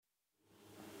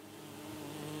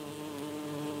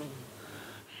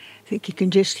I think you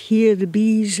can just hear the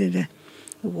bees and the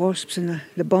wasps and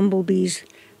the bumblebees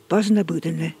buzzing about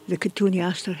in the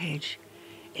cotoneaster hedge.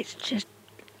 It's just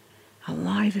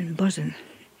alive and buzzing.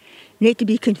 Not to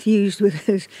be confused with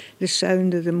the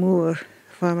sound of the mower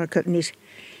farmer cutting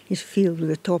his field with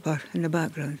the topper in the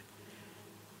background.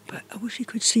 But I wish you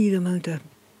could see the amount of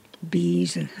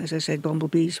bees and, as I said,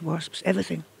 bumblebees, wasps,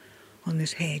 everything on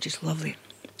this hedge. It's lovely.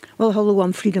 Well, hello,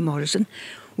 I'm Frieda Morrison.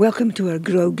 Welcome to our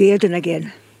Grow Gairden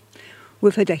again.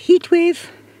 We've had a heat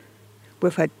wave,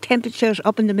 we've had temperatures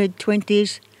up in the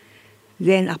mid-20s,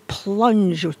 then a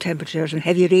plunge of temperatures and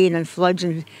heavy rain and floods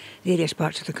in various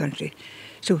parts of the country.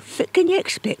 So what can you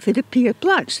expect for the pear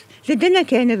plants? They dinna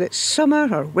ken if it's summer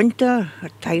or winter or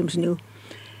times new.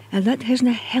 And that hasn't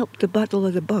helped the battle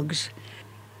of the bugs.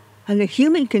 And the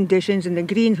human conditions in the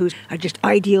greenhouse are just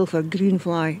ideal for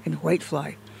greenfly and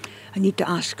whitefly. I need to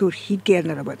ask our heat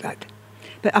gardener about that.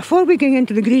 But before we go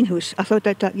into the greenhouse, I thought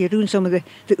I'd take you around some of the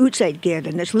outside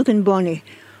garden. It's looking bonny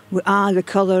with the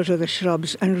colours of the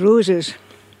shrubs and roses.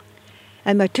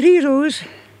 And my tree rose,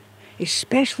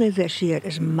 especially this year,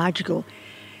 is magical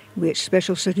with its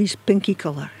special cerise pinky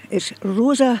colour. It's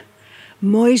Rosa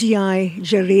Moisei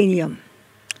geranium.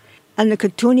 And the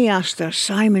cotoneaster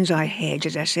Simon's eye hedge,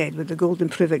 as I said, with the golden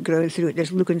privet growing through it,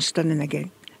 is looking stunning again.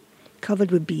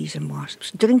 Covered with bees and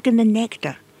wasps, drinking the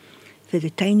nectar for the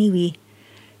tiny wee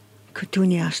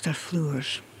cotoneaster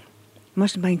flowers.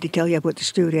 Mustn't mind to tell you about the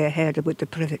story I heard about the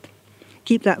privet.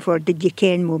 Keep that for did you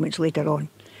ken moments later on.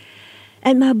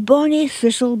 And my bonny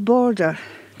thistle border.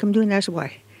 Come doing this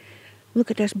way. Look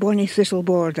at this bonny thistle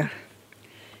border.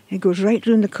 It goes right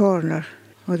round the corner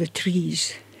of the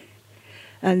trees.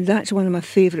 And that's one of my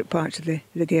favourite parts of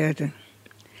the garden.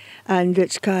 And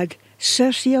it's called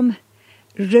Cirsium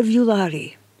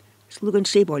rivulari. It's looking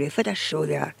so bonny, what a show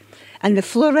they are. And the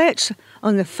florets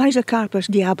on the Physocarpus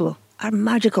diablo are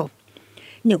magical.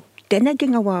 Now, dinna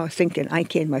ging a while thinking I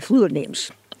ken my flower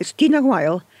names. It's been a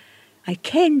while. I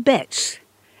ken bits,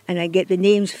 and I get the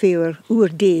names for our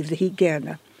Dave, the heat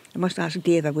gardener. I must ask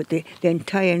Dave about the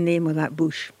entire name of that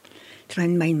bush. Try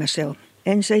and mind myself.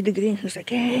 Inside the greenhouse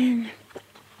again.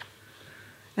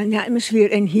 And the atmosphere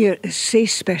in here is so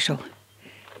special.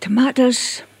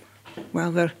 Tomatoes,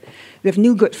 well, they've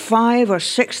now got 5 or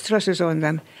 6 trusses on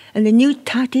them. And the new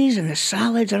tatties and the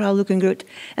salads are all looking good.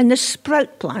 And the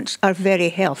sprout plants are very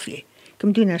healthy.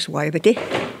 Come doing this way, buddy.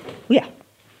 Yeah.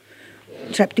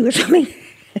 Trip to or something.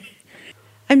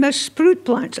 And my sprout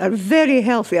plants are very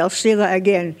healthy. I'll say that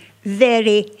again.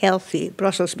 Very healthy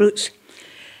Brussels sprouts.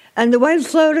 And the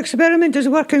wildflower experiment is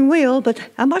working well, but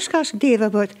I must ask Dave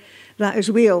about that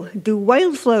as well. Do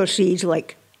wildflower seeds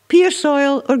like pear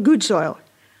soil or good soil?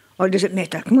 Or does it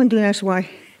matter? Come on, do this way.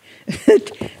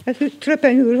 I could trip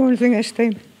into the wrong thing this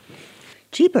time.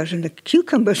 Jeepers, and the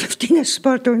cucumbers have been a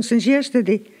spurt on since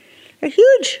yesterday. They're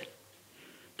huge.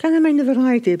 Can't mind the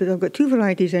variety, but I've got 2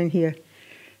 varieties in here.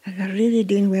 And they're really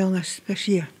doing well this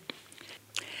year.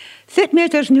 Fit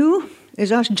matters now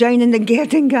is us joining the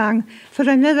Gairden gang for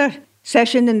another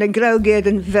session in the Grow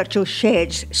Gairden virtual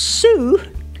sheds. So,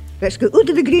 let's go out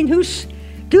to the greenhouse,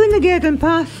 doing the garden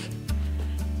path,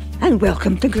 and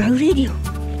welcome to Grow Radio.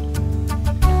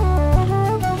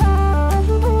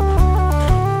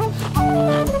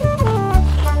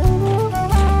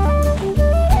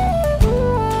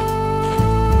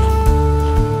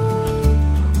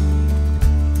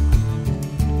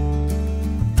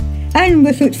 And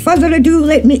without further ado,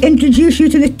 let me introduce you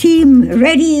to the team,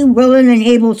 ready, willing and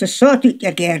able to sort out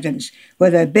your gardens,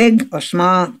 whether big or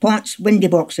small, pots, windy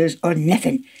boxes or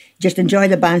nothing. Just enjoy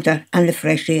the banter and the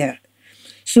fresh air.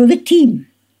 So the team,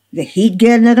 the heat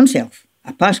gardener himself,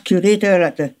 a past curator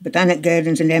at the Botanic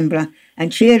Gardens in Edinburgh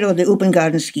and chair of the Open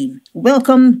Garden Scheme.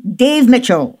 Welcome, Dave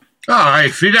Mitchell. Aye,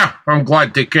 Frieda, I'm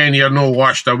glad to ken you're no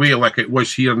washed away like it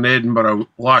was here in Edinburgh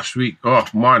last week. Oh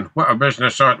man, what a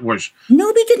business that was.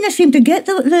 No, we didn't seem to get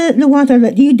the water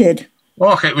that you did.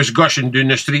 Oh, it was gushing down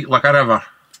the street like a river.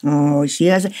 Oh, see,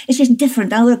 it's just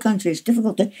different. Other countries, it's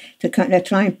difficult to kind of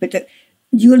try and put it.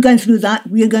 You're going through that,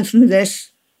 we're going through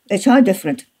this. It's all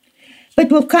different.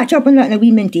 But we'll catch up on that in a wee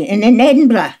minute. And in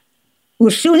Edinburgh, we're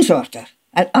soon sorter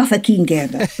at Arthur Keen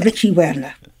Gardener, Richie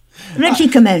Werner. Richie,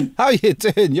 come in. How you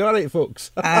doing? You all right, folks?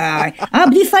 Aye.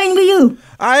 I'll be fine with you.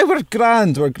 Aye, we're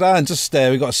grand. Just,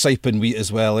 we got a siping wheat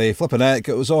as well, Flipping heck,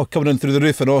 it was all coming in through the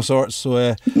roof and all sorts,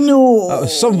 so... No. That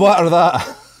was some water,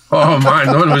 that. Oh man,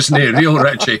 that wasn't it real,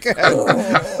 Richie.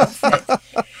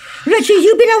 Richie,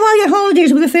 you've been away on your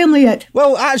holidays with the family yet?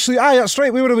 Well, actually, that's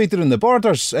right. We were away down in the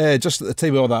borders just at the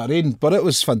time of all that rain, but it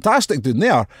was fantastic down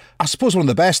there. I suppose one of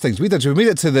the best things we did, we made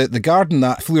it to the garden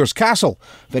at Fleur's Castle.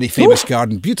 Very famous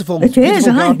garden. Beautiful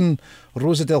garden.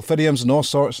 Rosa delphiniums and all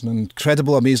sorts, and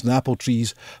incredible, amazing apple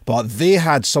trees. But they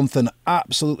had something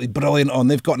absolutely brilliant on.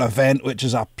 They've got an event which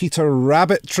is a Peter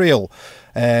Rabbit Trail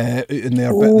out in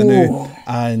their bit of the new,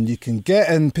 and you can get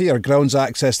in, pay your grounds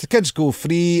access. The kids go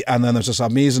free, and then there's this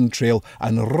amazing trail.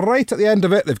 And right at the end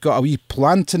of it, they've got a wee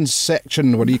planting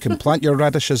section where you can plant your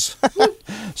radishes.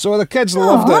 So the kids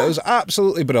loved it. It was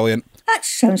absolutely brilliant. That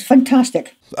sounds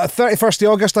fantastic. 31st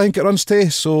of August, I think it runs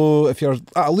to. So if you're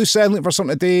at a loose end looking for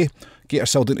something today, get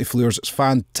yourself down to Fleur's. It's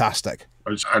fantastic.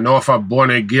 It's an awful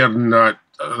bonny garden. I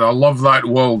love that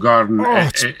wall garden. Oh,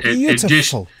 it's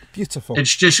beautiful. Beautiful.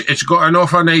 It's got an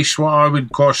awful nice, what I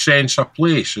would call, sense of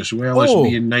place, as well as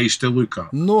being nice to look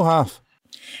at. No half.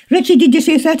 Richie, did you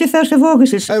say 31st of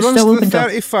August is it still runs open? To the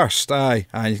 31st, aye.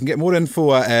 And you can get more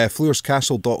info at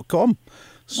fleurscastle.com.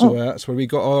 So that's where we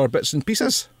got all our bits and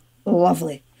pieces.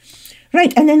 Lovely.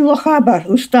 Right, and then Lochaber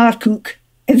or Starcook.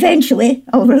 Eventually,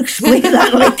 I'll explain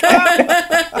that later.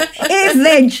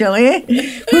 Eventually.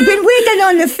 We've been waiting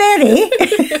on the ferry.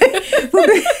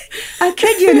 I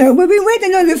kid you not, we've been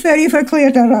waiting on the ferry for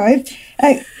Claire to arrive.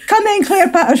 Come in, Claire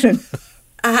Patterson.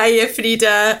 Hiya,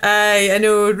 Frida. I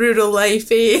know, rural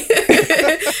life, eh?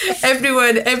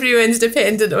 Everyone's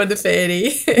dependent on the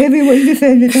ferry. Everyone's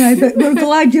dependent, but we're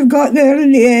glad you've got there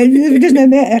in the end. It doesn't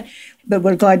matter. But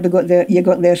we're glad you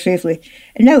got there safely.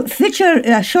 Now, feature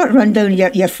a short rundown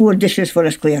your 4 dishes for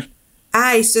us, Claire.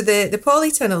 Aye, so the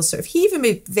polytunnel's sort of heaving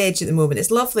with veg at the moment. It's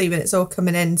lovely when it's all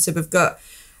coming in. So we've got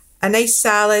a nice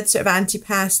salad, sort of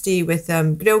antipasti with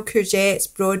grilled courgettes,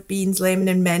 broad beans, lemon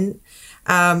and mint.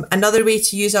 Another way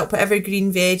to use up whatever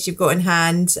green veg you've got in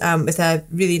hand with a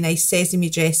really nice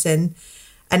sesame dressing.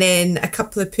 And then a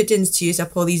couple of puddings to use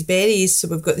up all these berries. So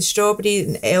we've got the strawberry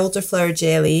and elderflower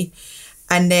jelly.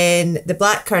 And then the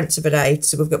blackcurrants have arrived.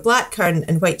 So we've got blackcurrant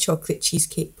and white chocolate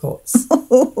cheesecake pots.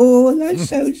 Oh, that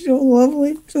sounds so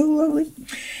lovely, so lovely.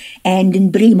 And in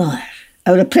Braemar,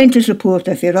 our apprentice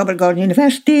reporter for Robert Gordon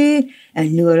University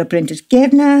and new apprentice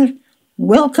gardener,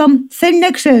 welcome Finn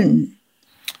Nixon.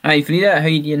 Hi Frida, how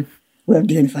you doing? We're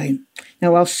doing fine.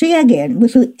 Now I'll say again,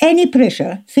 without any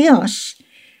pressure for us,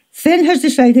 Finn has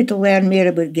decided to learn more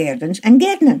about gardens and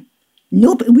gardening.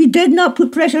 Nope, we did not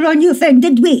put pressure on you, Finn,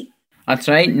 did we? That's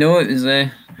right, no, it was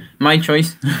my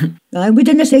choice. We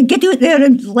didn't say, get out there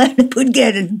and learn about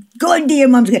gardening. Go and do your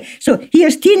mum's garden. So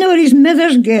here's Tina or his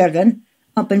mother's garden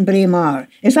up in Braemar.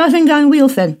 Is that thing going well,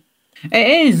 Finn? It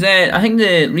is. I think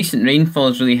the recent rainfall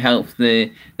has really helped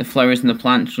the flowers and the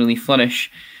plants really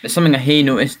flourish. But something I have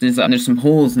noticed is that there's some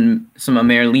holes in some of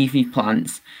my leafy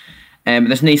plants, but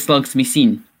there's no slugs to be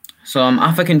seen. So I'm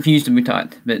half confused about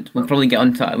that, but we'll probably get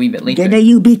onto it a wee bit later. Didn't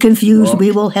you be confused?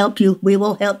 We will help you. We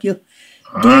will help you.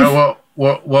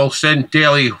 Well,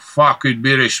 Centelli could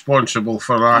be responsible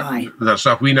for that. Aye. There's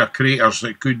a wee craters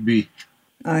that could be.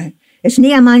 Aye. It's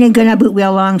near a man going about with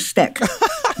a long stick.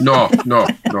 No.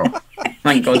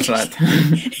 Thank God for that.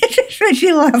 It's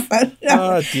Richie laughing.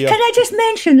 Oh, dear. Can I just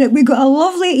mention that we got a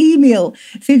lovely email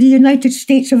from the United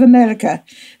States of America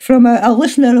from a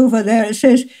listener over there. It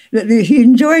says that he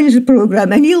enjoys the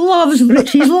programme and he loves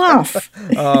Richie's laugh.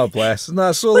 Oh, bless. Isn't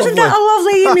that so Wasn't lovely? that a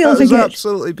lovely email to That was get?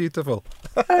 absolutely beautiful.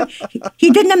 He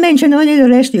didn't mention any of the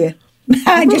rest of you.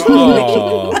 I just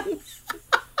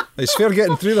It's fair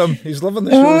getting through them. He's loving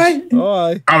the shows. Aye. Oh,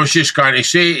 aye. I was just going to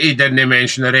say he didn't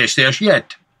mention the rest of us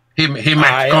yet. He might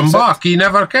Aye, come that's back. He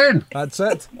never can. That's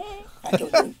it.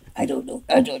 I don't know.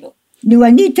 Now,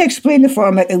 I need to explain the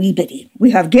format a wee bitty.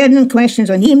 We have gardening questions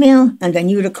on email and a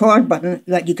new record button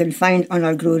that you can find on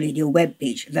our Grow Radio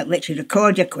webpage that lets you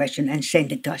record your question and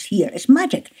send it to us here. It's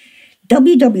magic.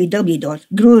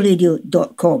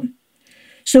 www.growradio.com.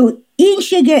 So,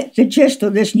 once you get the gist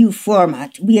of this new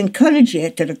format, we encourage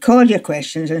you to record your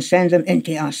questions and send them in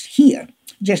to us here.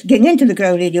 Just get into the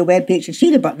Grow Radio webpage and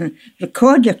see the button,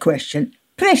 record your question,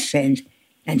 press send,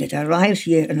 and it arrives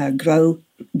here in our Grow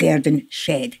Gairden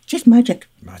shed. Just magic.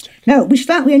 Now, we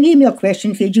start with an email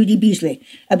question for Judy Beasley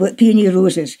about peony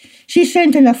roses. She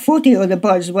sent in a photo of the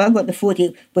buds. Well, I've got the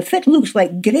photo with what looks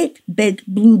like great big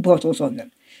blue bottles on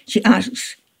them. She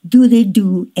asks, do they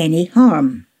do any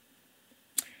harm?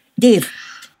 Dave?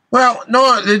 Well,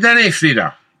 no, they didn't,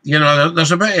 Frida. You know,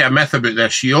 there's a bit of a myth about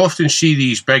this. You often see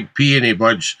these big peony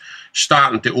buds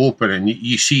starting to open and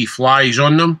you see flies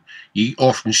on them. You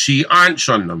often see ants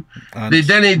on them. They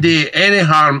didn't do any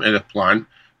harm to the plant.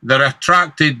 They're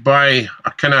attracted by a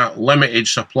kind of limited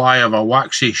supply of a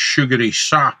waxy, sugary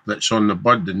sap that's on the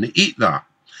bud, and they eat that.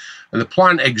 And the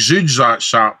plant exudes that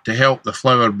sap to help the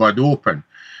flower bud open.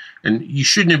 And you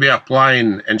shouldn't be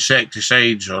applying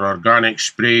insecticides or organic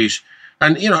sprays.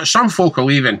 And, some folk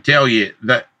will even tell you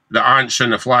that the ants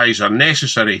and the flies are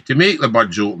necessary to make the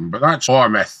buds open, but that's all a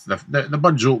myth. The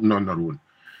buds open on their own.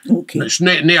 Okay. It's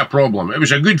not a problem. It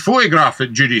was a good photograph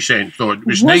that Judy sent, though. It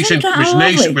was nice and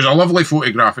lovely? It was a lovely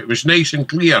photograph. It was nice and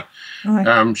clear.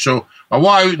 Right. So I'll go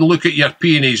out and look at your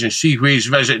peonies and see who's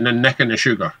visiting and nicking the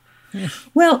sugar.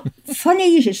 Well,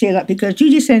 funny you should say that, because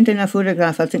Judy sent in a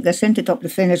photograph. I think I sent it up to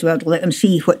Finn as well to let him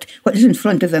see what is in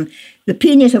front of him. The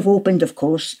peonies have opened, of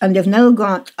course, and they've now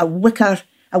got a wicker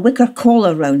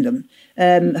collar around them.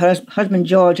 Her husband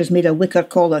George has made a wicker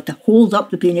collar to hold up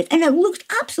the peonies, and it looks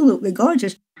absolutely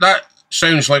gorgeous. That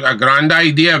sounds like a grand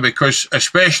idea, because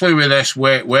especially with this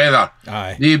wet weather,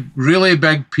 the really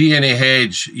big peony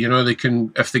heads, they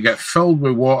can, if they get filled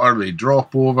with water, they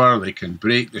drop over, they can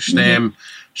break the stem. Mm-hmm.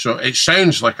 So it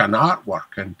sounds like an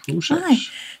artwork in process. Aye.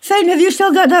 Fine, have you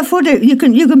still got that photo? You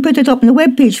can put it up on the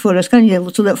webpage for us, can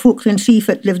you? So that folks can see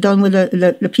what they've done with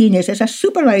the peonies. It's a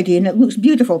super idea and it looks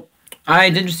beautiful. I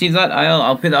did receive that.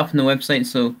 I'll put it up on the website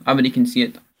so everybody can see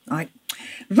it. Aye.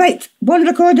 Right, one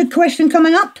recorded question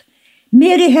coming up.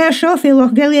 Mary Hershaw from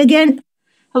Lochgelly again.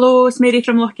 Hello, it's Mary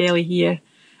from Lochgelly here.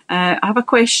 I have a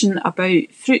question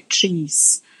about fruit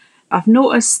trees. I've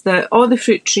noticed that all the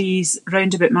fruit trees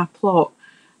round about my plot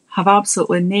have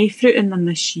absolutely no fruit in them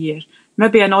this year.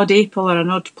 Maybe an odd apple or an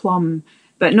odd plum,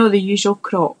 but not the usual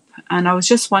crop. And I was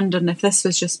just wondering if this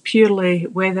was just purely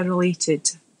weather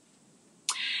related.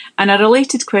 And a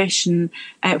related question,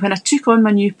 when I took on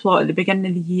my new plot at the beginning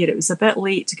of the year, it was a bit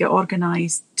late to get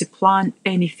organised to plant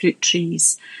any fruit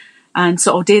trees. And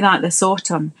so I'll do that this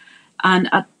autumn. And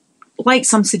I'd like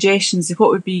some suggestions of what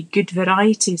would be good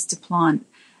varieties to plant.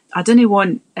 I don't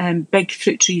want big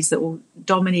fruit trees that will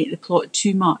dominate the plot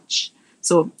too much.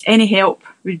 So any help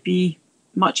would be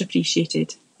much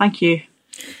appreciated. Thank you.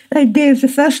 Dave, the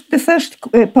first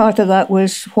part of that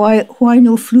was why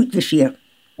no fruit this year?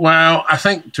 Well, I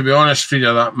think, to be honest,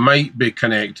 Frida, that might be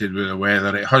connected with the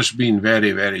weather. It has been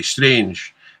very, very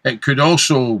strange. It could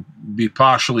also be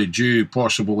partially due,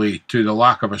 possibly, to the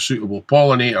lack of a suitable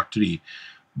pollinator tree.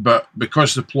 But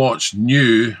because the plot's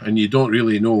new and you don't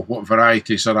really know what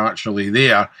varieties are actually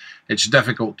there, it's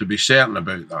difficult to be certain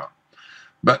about that.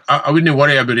 But I wouldn't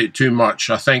worry about it too much.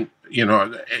 I think,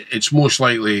 it's most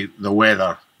likely the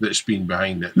weather that's been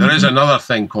behind it. There is another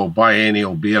thing called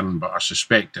biennial bearing, but I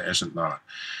suspect it isn't that.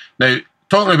 Now,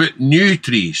 talking about new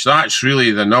trees, that's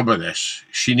really the nub of this.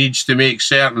 She needs to make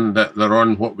certain that they're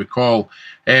on what we call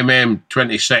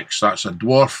MM26. That's a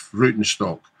dwarf rooting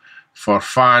stock for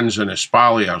fans and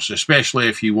espaliers, especially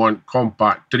if you want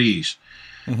compact trees.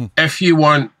 Mm-hmm. If you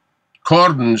want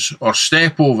cordons or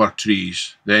step-over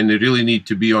trees, then they really need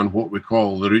to be on what we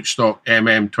call the rootstock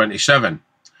MM27.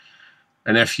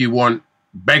 And if you want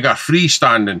bigger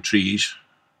freestanding trees,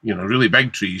 really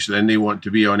big trees, then they want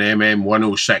to be on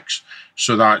MM106.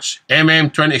 So that's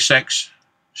MM26,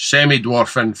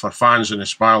 semi-dwarfing for fans and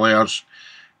espaliers,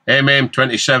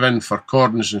 MM27 for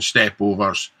cordons and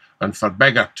step-overs, and for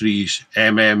bigger trees,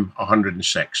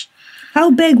 MM106.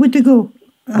 How big would they go?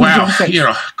 Well,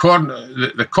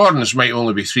 the cordons might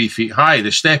only be 3 feet high.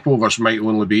 The step-overs might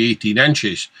only be 18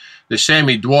 inches. The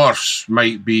semi-dwarfs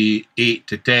might be 8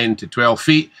 to 10 to 12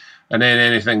 feet. And then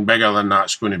anything bigger than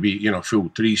that's going to be, full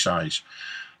tree size.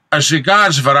 As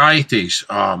regards varieties,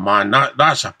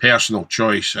 that's a personal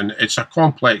choice. And it's a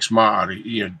complex matter,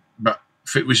 But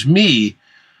if it was me,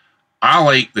 I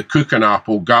like the cooking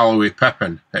apple Galloway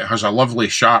Pippin. It has a lovely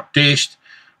sharp taste.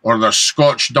 Or there's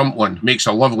Scotch dumpling, makes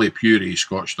a lovely puree,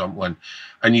 Scotch dumpling.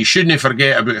 And you shouldn't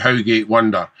forget about Howgate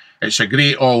Wonder. It's a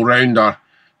great all-rounder.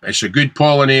 It's a good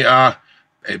pollinator.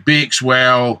 It bakes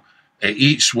well. It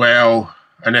eats well.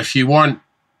 And if you want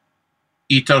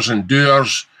eaters and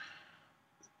doers,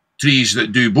 trees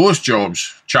that do both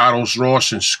jobs, Charles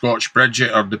Ross and Scotch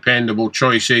Bridget are dependable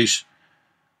choices.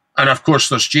 And of course,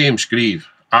 there's James Grieve.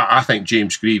 I think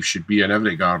James Grieve should be in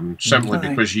every garden, simply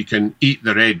because you can eat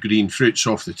the red-green fruits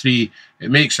off the tree. It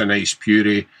makes a nice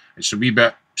puree. It's a wee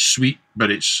bit sweet,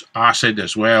 but it's acid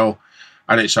as well.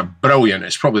 And it's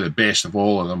it's probably the best of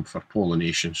all of them for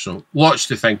pollination. So lots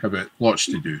to think about, lots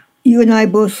to do. You and I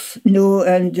both know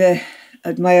and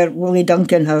admire Willie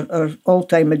Duncan, our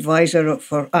all-time advisor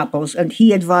for apples, and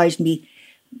he advised me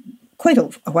quite a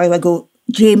while ago,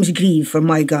 James Grieve for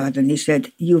my garden. He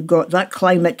said, you've got that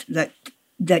climate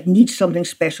that needs something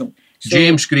special. So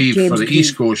James Grieve for the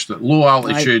East Coast, at low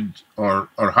altitude or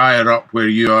higher up where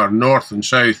you are, north and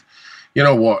south, you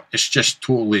know what, it's just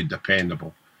totally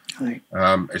dependable. Right.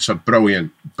 It's a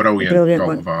brilliant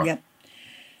cultivar. Yeah.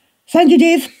 Thank you,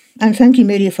 Dave. And thank you,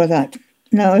 Mary, for that.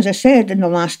 Now, as I said in the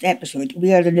last episode,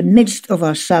 we are in the midst of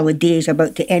our salad days,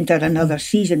 about to enter another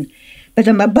season. But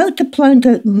I'm about to plant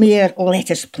out mere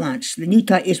lettuce plants. The new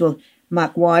titles will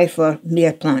mark Y for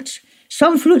mere plants.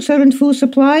 Some fruits are in full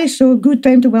supply, so a good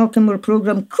time to welcome our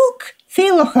programme Cook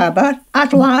Félochaber.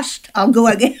 At last, I'll go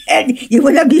again. You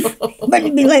wouldn't be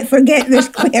like, forget this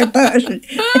Claire person.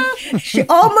 She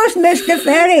almost missed the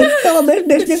ferry.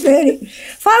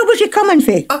 Far was she coming,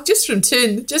 Faye? Oh, just from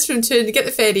Toon. You get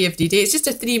the ferry every day. It's just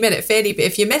a 3-minute ferry, but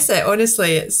if you miss it,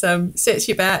 honestly, it sets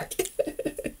you back.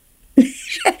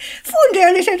 Phoned her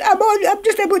and they said, I'm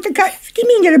just about to catch... What do you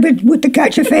mean you're about to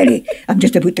catch a ferry? I'm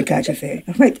just about to catch a ferry.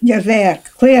 Right, you're there.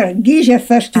 Claire, give your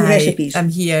first two recipes. I'm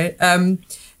here.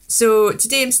 So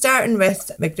today I'm starting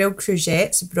with my grilled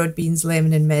courgettes, broad beans,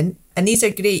 lemon and mint. And these are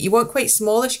great. You want quite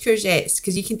smallish courgettes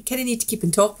because you can kind of need to keep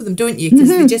on top of them, don't you?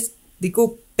 Because they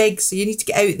go big, so you need to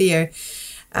get out there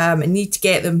and need to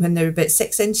get them when they're about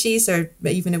 6 inches or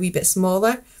even a wee bit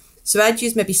smaller. So I'd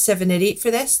use maybe 7 or 8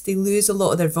 for this. They lose a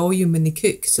lot of their volume when they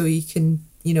cook, so you can,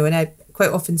 and I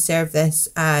quite often serve this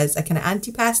as a kind of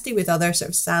antipasti with other sort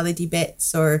of salady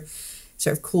bits or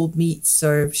sort of cold meats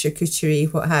or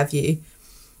charcuterie, what have you.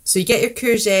 So you get your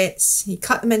courgettes, you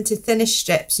cut them into thinnish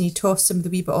strips and you toss them with a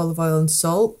wee bit of olive oil and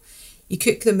salt. You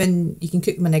can cook them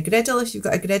in a griddle if you've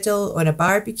got a griddle, on a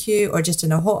barbecue or just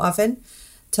in a hot oven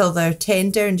till they're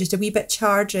tender and just a wee bit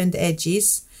charred around the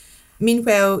edges.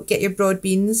 Meanwhile, get your broad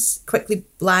beans, quickly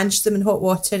blanch them in hot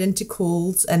water into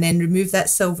cold and then remove that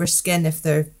silver skin if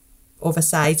they're of a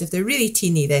size. If they're really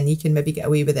teeny, then you can maybe get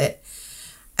away with it.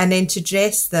 And then to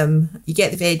dress them, you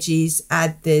get the veggies,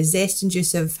 add the zest and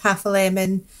juice of half a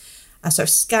lemon, a sort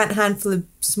of scant handful of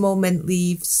small mint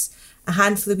leaves, a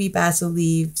handful of wee basil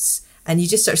leaves, and you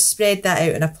just sort of spread that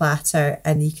out on a platter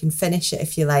and you can finish it,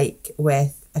 if you like,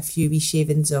 with a few wee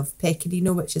shavings of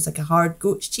pecorino, which is like a hard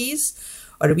goat's cheese,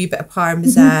 or a wee bit of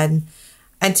parmesan.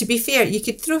 And to be fair, you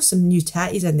could throw some new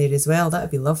tatties in there as well. That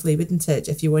would be lovely, wouldn't it,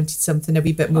 if you wanted something a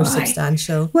wee bit more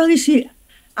substantial? Well, you see,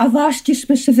 I've asked you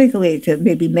specifically to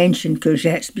maybe mention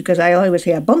courgettes because I always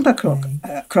have a bumper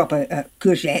crop of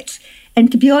courgettes.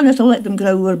 And to be honest, I let them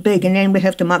grow were big, and then we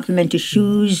have to mark them into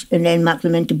shoes, and then mark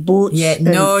them into boats. Yeah,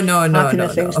 no.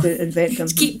 Things to invent them.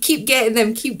 Keep getting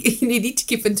them. You need to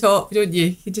keep on top, don't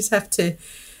you? You just have to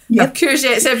have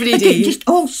courgettes every day. Just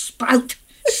all sprout.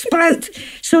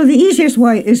 So the easiest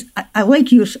way is, I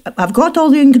like yours. I've got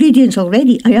all the ingredients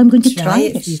already. I am going to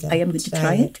try this. I am going to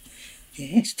try it.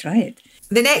 Yes, try it.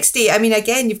 The next day,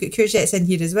 again, you've got courgettes in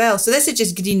here as well. So this is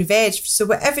just green veg. So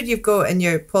whatever you've got in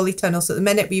your polytunnel. So at the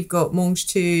minute we've got mange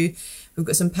tout, we've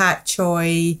got some pak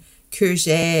choy,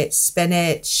 courgettes,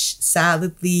 spinach,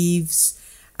 salad leaves.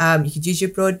 You could use your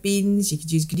broad beans, you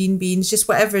could use green beans, just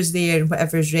whatever's there and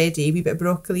whatever's ready, a wee bit of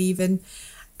broccoli even.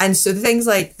 And so the things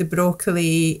like the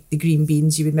broccoli, the green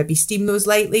beans, you would maybe steam those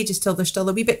lightly just till they're still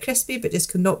a wee bit crispy, but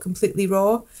just not completely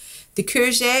raw. The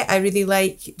courgette, I really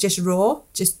like just raw,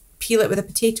 just peel it with a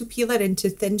potato peeler into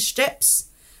thin strips,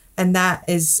 and that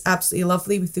is absolutely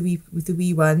lovely with the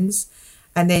wee ones.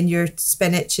 And then your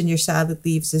spinach and your salad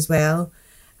leaves as well.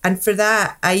 And for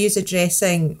that, I use a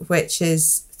dressing which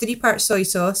is 3 parts soy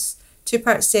sauce, 2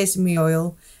 parts sesame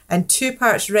oil, and 2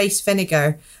 parts rice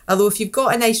vinegar. Although if you've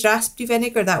got a nice raspberry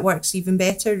vinegar, that works even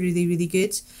better, really, really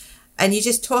good. And you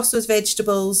just toss those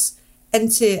vegetables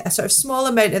into a sort of small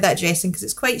amount of that dressing because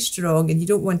it's quite strong and you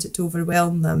don't want it to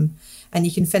overwhelm them. And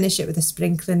you can finish it with a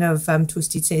sprinkling of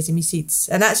toasted sesame seeds.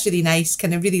 And that's really nice,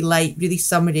 kind of really light, really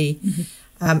summery,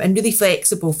 and really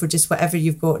flexible for just whatever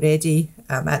you've got ready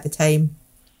at the time.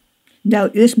 Now,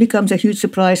 this becomes a huge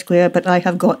surprise, Claire, but I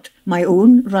have got my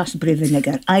own raspberry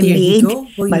vinegar. I made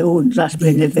my own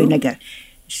raspberry vinegar.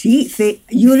 See,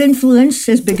 your influence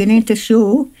is beginning to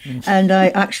show. And I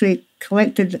actually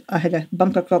I had a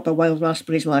bumper crop of wild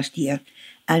raspberries last year,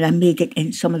 and I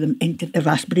made some of them into the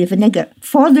raspberry vinegar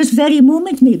for this very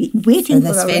moment, maybe, waiting for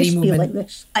a recipe like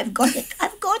this. I've got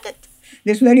it.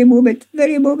 This very moment.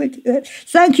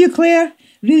 Thank you, Claire.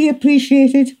 Really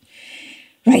appreciate it.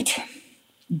 Right.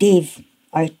 Dave,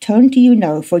 I turn to you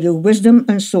now for your wisdom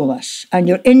and solace and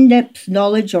your in-depth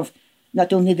knowledge of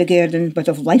not only the Gairden, but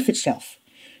of life itself.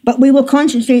 But we will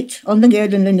concentrate on the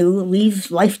Gairden anew,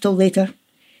 leave life till later.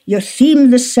 Your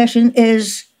theme this session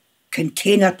is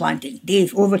container planting.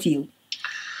 Dave, over to you.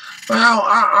 Well,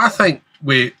 I think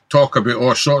we talk about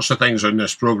all sorts of things on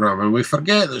this programme and we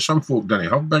forget that some folk don't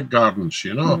have big gardens,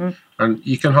 and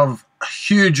you can have a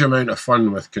huge amount of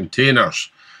fun with containers.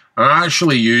 I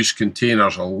actually use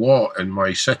containers a lot in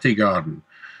my city garden.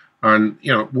 And,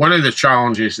 one of the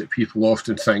challenges that people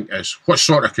often think is, what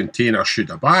sort of container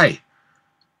should I buy?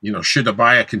 Should I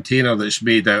buy a container that's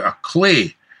made out of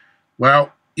clay?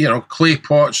 Well, clay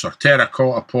pots or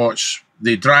terracotta pots,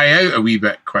 they dry out a wee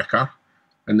bit quicker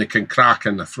and they can crack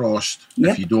in the frost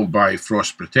if you don't buy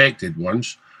frost-protected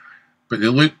ones. But they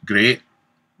look great.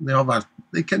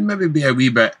 They can maybe be a wee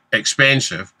bit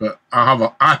expensive, but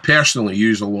I personally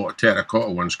use a lot of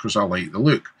terracotta ones because I like the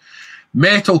look.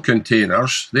 Metal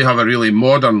containers, they have a really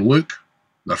modern look.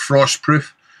 They're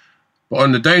frost-proof. But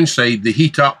on the downside, they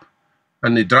heat up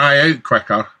and they dry out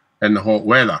quicker in the hot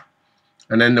weather.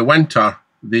 And in the winter,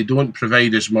 they don't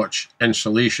provide as much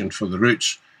insulation for the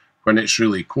roots when it's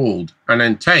really cold. And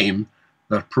in time,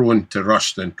 they're prone to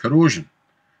rust and corrosion.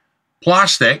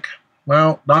 Plastic,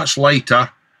 well, that's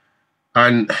lighter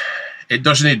and it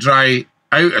doesn't dry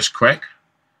out as quick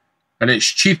and it's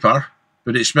cheaper,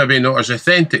 but it's maybe not as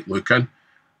authentic looking.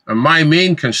 And my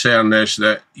main concern is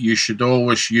that you should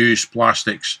always use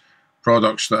plastics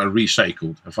products that are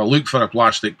recycled. If I look for a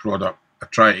plastic product,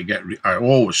 I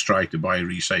always try to buy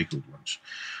recycled ones.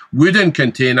 Wooden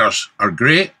containers are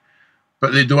great,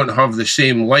 but they don't have the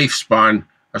same lifespan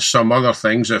as some other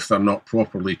things if they're not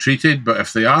properly treated. But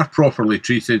if they are properly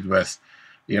treated with,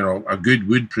 a good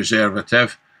wood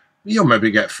preservative, you'll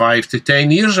maybe get 5 to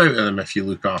 10 years out of them if you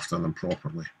look after them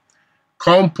properly.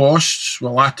 Composts,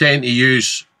 well, I tend to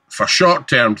use for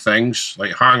short-term things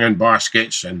like hanging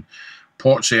baskets and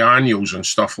pots of annuals and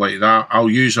stuff like that. I'll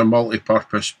use a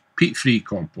multi-purpose peat-free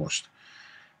compost.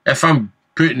 If I'm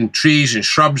putting trees and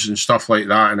shrubs and stuff like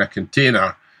that in a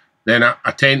container, then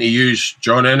I tend to use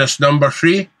John Innes No.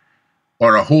 3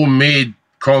 or a homemade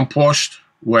compost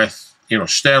with,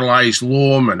 sterilised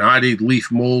loam and added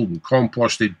leaf mould and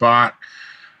composted bark,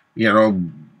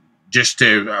 just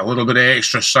a little bit of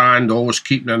extra sand, always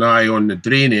keeping an eye on the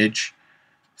drainage.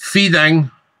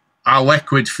 Feeding, I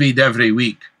liquid feed every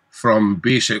week from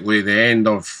basically the end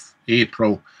of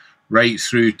April right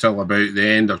through till about the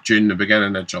end of June, the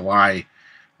beginning of July.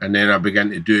 And then I begin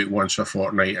to do it once a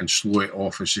fortnight and slow it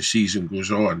off as the season goes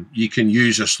on. You can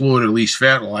use a slow-release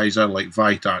fertiliser like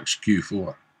Vitax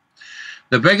Q4.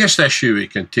 The biggest issue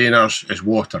with containers is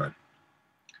watering.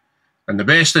 And the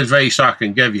best advice I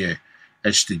can give you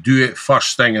is to do it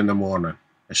first thing in the morning,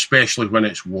 especially when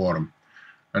it's warm.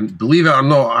 And believe it or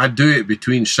not, I do it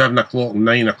between 7 o'clock and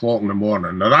 9 o'clock in the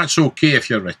morning. Now, that's okay if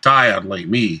you're retired like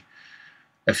me.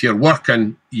 If you're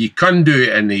working, you can do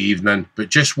it in the evening, but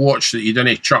just watch that you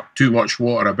don't chuck too much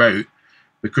water about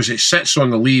because it sits on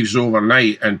the leaves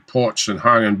overnight in pots and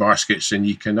hanging baskets and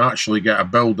you can actually get a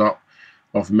build-up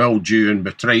of mildew and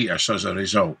botrytis as a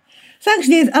result. Thanks,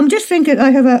 Dave. I'm just thinking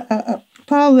I have a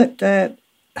pal that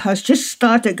has just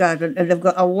started gardening and they've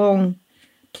got a long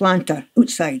planter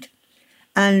outside.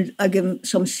 And I give them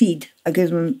some seed. I give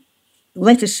them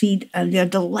lettuce seed and they're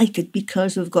delighted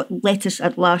because they've got lettuce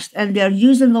at last and they're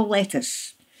using the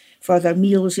lettuce for their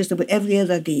meals just about every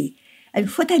other day. And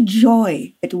what a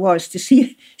joy it was to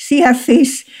see her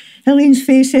face, Helene's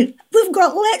face, said, we've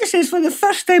got lettuces for the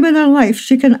first time in her life.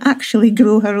 She can actually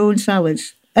grow her own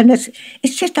salads. And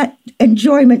it's just that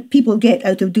enjoyment people get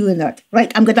out of doing that.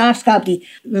 Right, I'm going to ask Abdi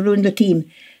around the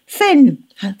team. Finn,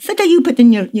 what do you put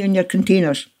in your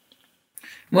containers?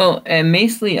 Well,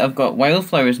 mostly I've got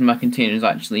wildflowers in my containers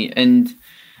actually, and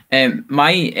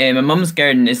my mum's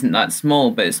garden isn't that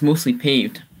small, but it's mostly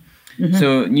paved. Mm-hmm.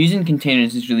 So using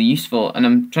containers is really useful, and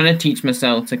I'm trying to teach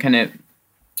myself to kind of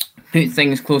put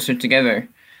things closer together,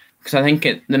 because I think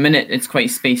at the minute it's quite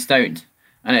spaced out,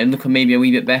 and it'd look maybe a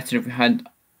wee bit better if we had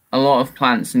a lot of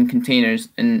plants in containers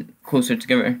and closer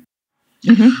together.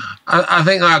 Mm-hmm. I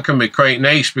think that can be quite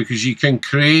nice because you can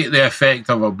create the effect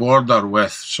of a border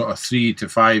with sort of 3 to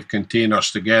 5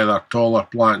 containers together, taller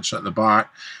plants at the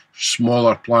back,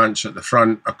 smaller plants at the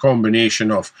front, a combination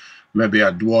of maybe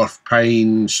a dwarf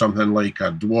pine, something like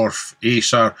a dwarf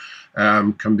acer,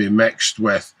 can be mixed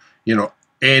with,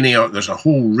 there's a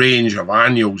whole range of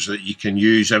annuals that you can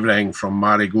use, everything from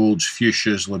marigolds,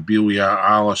 fuchsias, lobelia,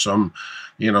 alyssum.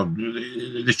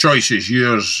 The choice is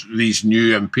yours. These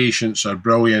new impatiens are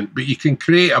brilliant, but you can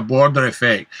create a border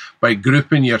effect by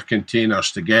grouping your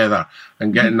containers together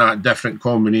and getting that different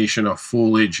combination of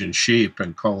foliage and shape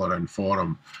and colour and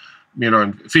form.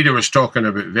 And Frida was talking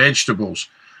about vegetables.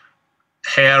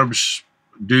 Herbs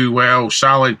do well,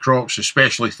 salad crops,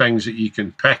 especially things that you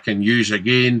can pick and use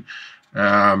again.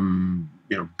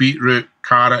 Beetroot,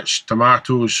 carrots,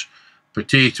 tomatoes,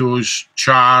 potatoes,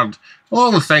 chard,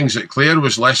 all the things that Claire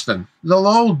was listing, they'll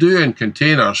all do in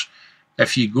containers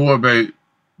if you go about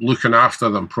looking after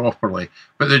them properly.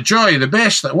 But one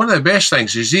of the best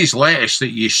things is these lettuce that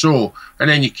you sow and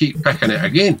then you keep picking it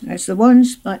again. That's the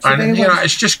ones. That's the very ones.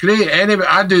 It's just great.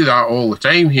 I do that all the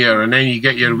time here, and then you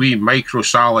get your wee micro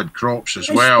salad crops as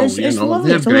well. It's lovely. They're it's a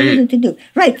lovely thing great. to do.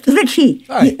 Right, Richie,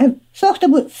 Aye. you thought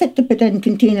about fit to put in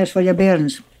containers for your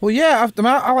bairns. Well, yeah,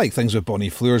 I like things with bonny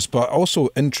flowers, but also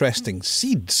interesting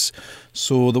seeds.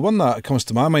 So the one that comes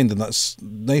to my mind, and that's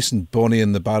nice and bonny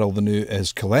in the barrel the new,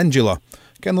 is calendula.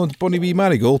 Getting those bonny wee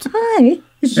marigold. Aye.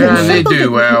 It's Yeah, they simple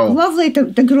do well. Lovely to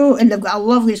grow, and they've got a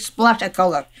lovely splash of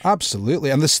colour. Absolutely,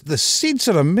 and the seeds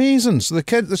are amazing. So the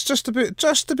kid, it's just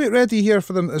about ready here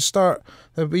for them to start,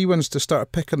 the wee ones to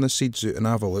start picking the seeds out and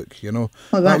have a look. Oh,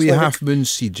 that that's wee lovely. half moon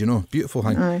seed. Beautiful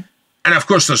thing. Aye. And of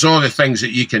course, there's all the things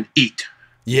that you can eat.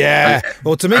 Yeah.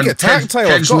 Well, to make And it tactile,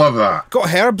 kids love that.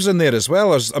 Got herbs in there as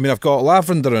well. I've got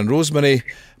lavender and rosemary,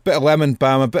 bit of lemon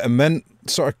balm, a bit of mint,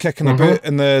 sort of kicking about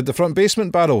in the front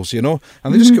basement barrels, and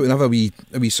they just go and have a wee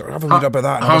sort of have a wee rub of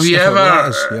that. And Have you sniff at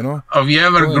ever lettuce, Have you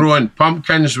ever grown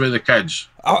pumpkins with the kids?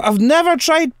 I've never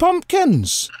tried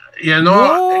pumpkins.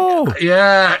 No.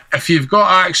 Yeah, if you've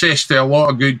got access to a lot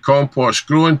of good compost,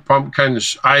 growing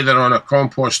pumpkins either on a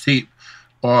compost heap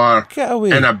or Get away.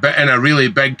 in a really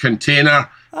big container,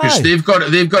 because Aye. they've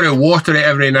got to water it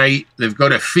every night. They've got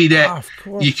to feed it. Of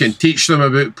course. You can teach them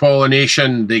about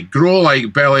pollination. They grow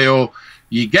like Bellio.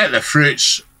 You get the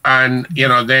fruits, and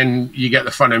then you get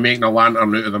the fun of making a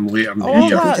lantern out of them later in the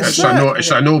year. that's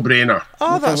It's a no-brainer.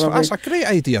 Oh, that's a great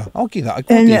idea. I'll give that a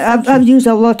go. And Dave. I've used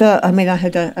a lot of, I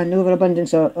had an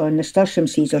overabundance of nasturtium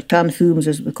seeds, or tamthums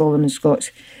as we call them in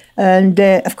Scots. And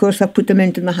of course, I put them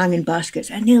into my hanging baskets,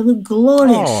 and they look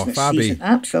glorious. Oh, this fabby. season.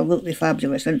 Absolutely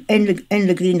fabulous. And in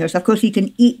the greenhouse, of course, you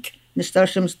can eat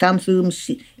nasturtiums,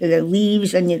 tamthums, the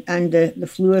leaves and the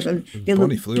flowers, and they look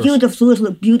Bonny flowers. beautiful. Flowers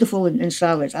look beautiful in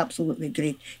salads. Absolutely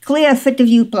great. Claire, fit have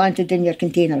you planted in your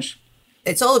containers?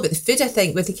 It's all about the food, I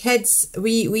think. With the kids,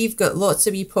 we've got lots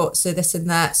of wee pots of this and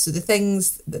that. So the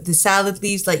things, the salad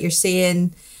leaves, like you're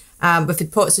saying. We've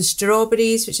had pots of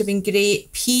strawberries, which have been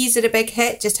great. Peas are a big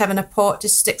hit. Just having a pot,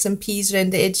 just stick some peas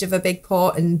around the edge of a big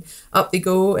pot and up they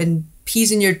go. And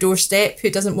peas on your doorstep, who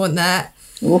doesn't want that?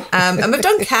 Oh. And we've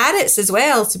done carrots as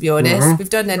well, to be honest. We've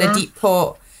done in a deep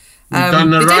pot. You've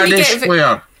done the they didn't radish, get-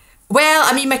 Claire.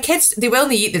 Well, my kids, they will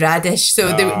not eat the radish,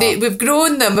 so we've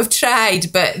grown them, we've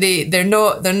tried, but they're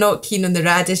not keen on the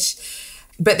radish.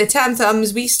 But the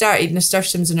tamthums, we started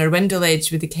nasturtiums on our window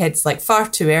ledge with the kids like far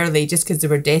too early, just because they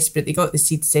were desperate. They got the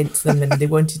seeds sent to them and they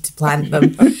wanted to plant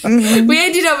them. We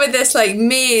ended up with this like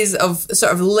maze of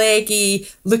sort of leggy,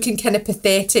 looking kind of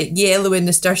pathetic yellow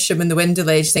nasturtium in the window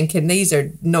ledge, thinking these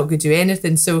are not going to do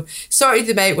anything. So sorted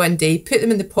them out one day, put them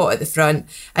in the pot at the front,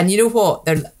 and you know what?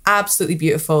 They're absolutely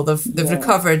beautiful. They've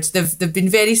recovered. They've been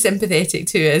very sympathetic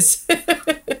to us.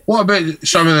 What about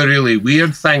some of the really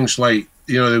weird things like,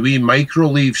 the wee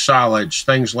micro-leaf salads,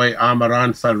 things like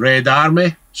Amarantha Red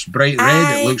Army? It's bright red,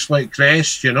 Aye. it looks like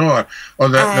cress, or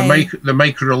the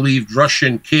micro-leaved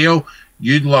Russian kale.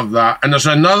 You'd love that. And there's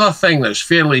another thing that's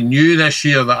fairly new this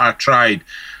year that I tried.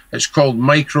 It's called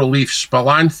micro-leaf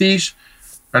spilanthes,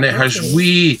 and it has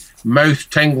wee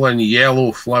mouth-tingling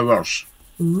yellow flowers.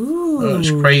 Ooh.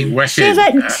 It's quite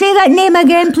wicked. Say that name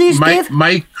again, please, Dave.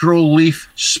 Micro-leaf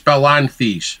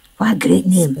spilanthes. What a great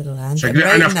name. It's a great,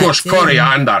 and of course,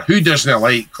 coriander. Who doesn't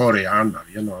like coriander?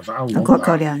 I love I've got that.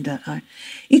 coriander. Aye.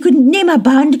 You could name a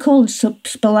band called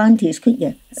Spilanthes, couldn't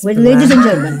you? Well, ladies and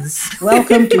gentlemen,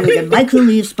 welcome to the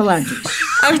Micro-Leaf Spilanthes.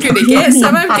 I'm going to get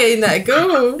some. I'm getting that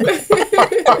go.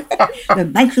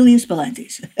 The Micro-Leaf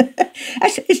Spilanthes.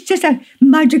 It's just a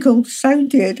magical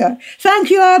sound to it. Thank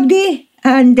you, Abdi.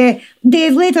 And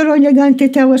Dave, later on you're going to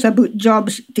tell us about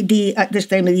jobs to do at this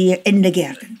time of the year in the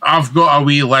garden. I've got a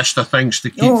wee list of things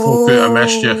to keep folk out of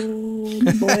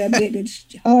mischief. Boy, I bet it's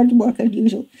hard work as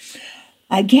usual.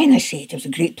 Again, I say it was a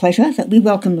great pleasure that we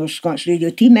welcome our Scots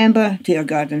Radio team member to our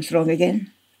garden throng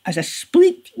again as a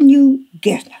split new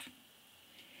gardener.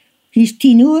 He's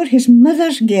ta'en over his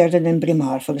mother's garden in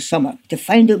Braemar for the summer to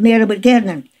find out more about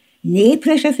gardening. No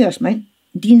pressure first, mind.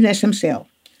 Dean less himself.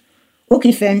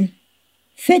 OK, Finn.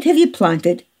 What have you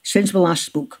planted since we last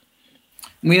spoke?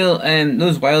 Weel,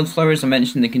 those wildflowers I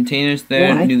mentioned in the containers,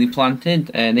 they're newly planted.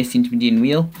 They seem to be doing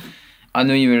well. I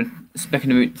know you were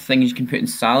speaking about things you can put in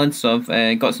salads, so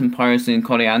I've got some parsley and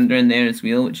coriander in there as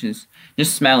well, which is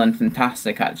just smelling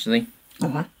fantastic, actually.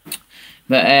 Uh-huh.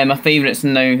 But my favourites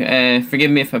now,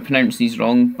 forgive me if I pronounce these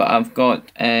wrong, but I've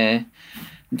got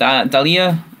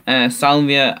Dahlia,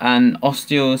 Salvia and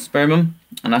Osteospermum.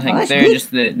 And I think they're just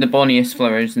the bonniest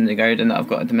flowers in the garden that I've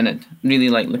got at the minute. Really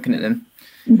like looking at them.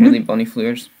 Really bonny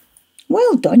flowers.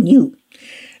 Well done, you.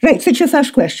 Right, what's your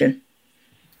first question?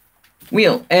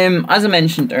 Weel, as I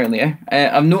mentioned earlier,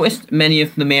 I've noticed many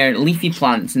of the more leafy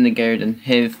plants in the garden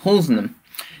have holes in them.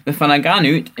 But when I gone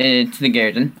out to the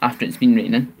garden after it's been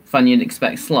raining, when you'd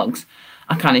expect slugs,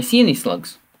 I can't see any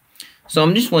slugs. So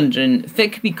I'm just wondering if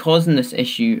it could be causing this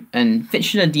issue and what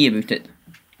should I do about it?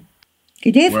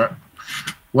 Okay, Dave?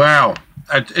 Well,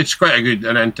 it's quite a good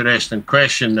and interesting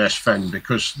question, this, Finn,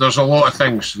 because there's a lot of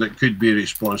things that could be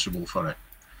responsible for it.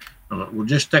 We'll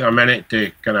just take a minute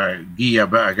to kind of give you a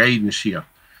bit of guidance here.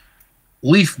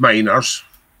 Leaf miners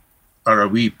are a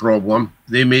wee problem.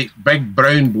 They make big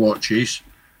brown blotches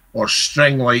or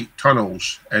string-like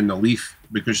tunnels in the leaf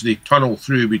because they tunnel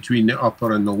through between the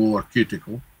upper and the lower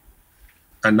cuticle,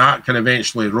 and that can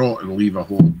eventually rot and leave a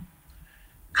hole.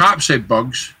 Capsid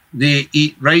bugs, they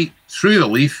eat right through the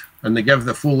leaf and they give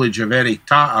the foliage a very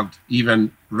tattered,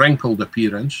 even wrinkled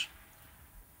appearance.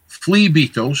 Flea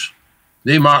beetles,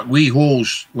 they mark wee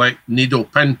holes like needle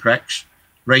pinpricks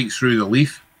right through the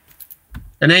leaf.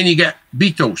 And then you get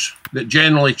beetles that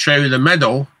generally chow the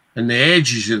middle and the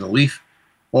edges of the leaf,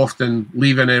 often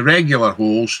leaving irregular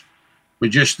holes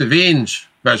with just the veins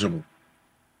visible.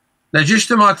 Now, just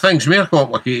to make things more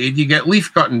complicated, you get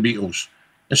leaf-cutting beetles,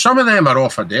 and some of them are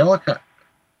awful delicate.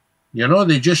 You know,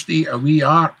 they just eat a wee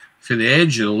arc for the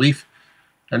edge of the leaf,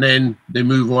 and then they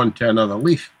move on to another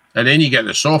leaf. And then you get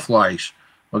the sawflies.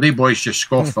 Well, they boys just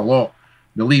scoff the lot.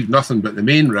 They leave nothing but the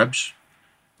main ribs.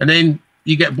 And then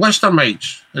you get blister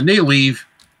mites, and they leave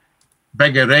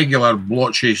big irregular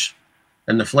blotches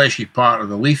in the fleshy part of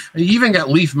the leaf. And you even get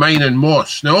leaf mining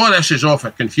moths. Now, all this is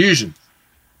awful confusing.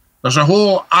 There's a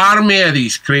whole army of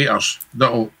these critters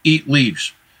that'll eat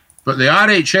leaves. But the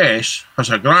RHS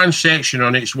has a grand section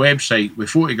on its website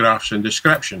with photographs and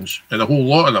descriptions of the whole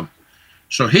lot of them.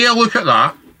 So here, look at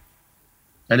that,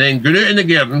 and then go out in the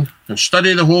garden and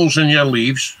study the holes in your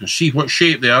leaves and see what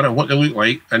shape they are and what they look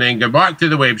like, and then go back to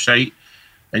the website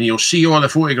and you'll see all the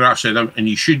photographs of them, and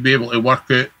you should be able to work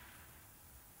out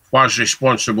what's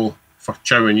responsible for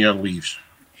chowing your leaves.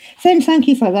 Finn, thank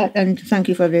you for that, and thank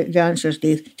you for the answers,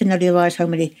 Dave. Didn't realise how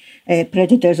many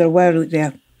predators there were out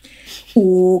there.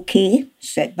 Okay,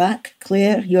 sit back.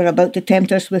 Claire, you're about to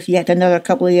tempt us with yet another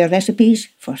couple of your recipes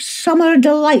for summer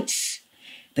delights.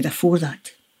 But before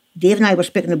that, Dave and I were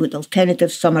speaking about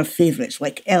alternative summer favourites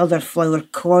like elderflower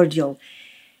cordial.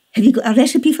 Have you got a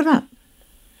recipe for that?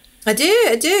 I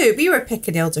do. We were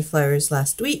picking elderflowers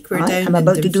last week. We're down in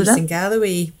Dumfries and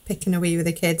Galloway picking away with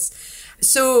the kids.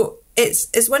 So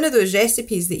it's one of those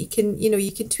recipes that you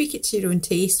can tweak it to your own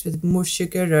taste with more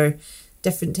sugar or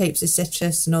different types of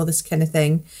citrus and all this kind of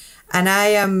thing. And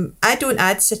I don't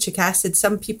add citric acid.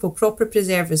 Some people, proper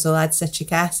preservers, will add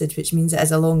citric acid, which means it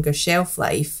has a longer shelf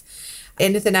life.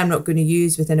 Anything I'm not going to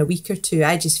use within a week or two,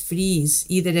 I just freeze,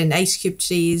 either in ice cube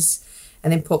trays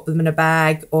and then pop them in a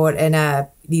bag, or in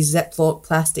these Ziploc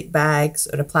plastic bags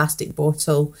or a plastic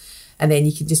bottle, and then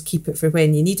you can just keep it for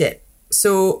when you need it.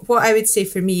 So what I would say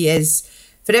for me is,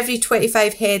 for every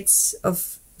 25 heads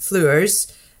of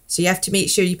flowers, so you have to make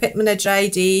sure you pick them on a dry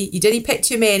day. You didn't pick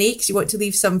too many because you want to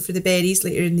leave some for the berries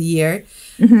later in the year.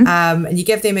 Mm-hmm. And you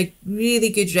give them a really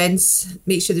good rinse.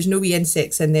 Make sure there's no wee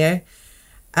insects in there.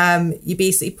 You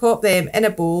basically pop them in a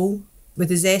bowl with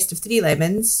the zest of 3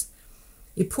 lemons.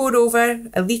 You pour over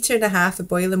 1.5 litres of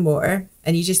boiling water,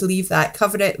 and you just leave that,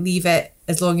 cover it, leave it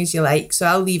as long as you like. So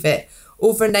I'll leave it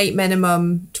overnight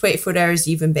minimum, 24 hours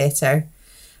even better.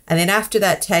 And then after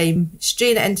that time,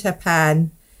 strain it into a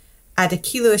pan, add 1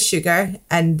 kilo of sugar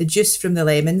and the juice from the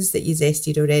lemons that you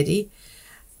zested already.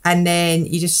 And then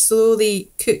you just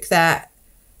slowly cook that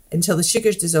until the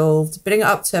sugar's dissolved, bring it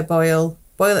up to a boil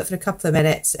it for a couple of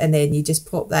minutes, and then you just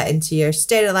pop that into your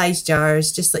sterilised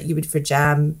jars, just like you would for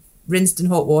jam, rinsed in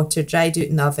hot water, dried out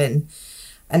in the oven.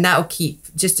 And that'll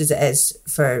keep just as it is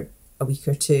for a week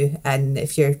or two. And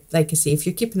if you're, like I say, if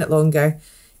you're keeping it longer,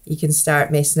 you can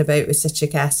start messing about with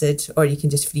citric acid, or you can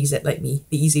just freeze it like me,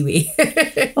 the easy way.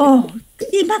 Oh,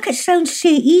 you make it sound so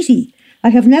easy. I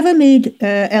have never made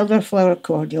elderflower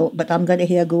cordial, but I'm going to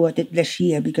have a go at it this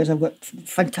year because I've got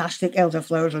fantastic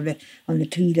elderflowers on the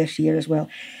tree this year as well.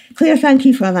 Claire, thank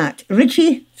you for that.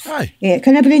 Richie, hi.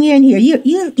 Can I bring you in here?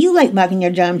 You like making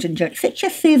your jams and jerks. What's your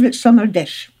favourite summer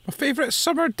dish? My favourite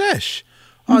summer dish?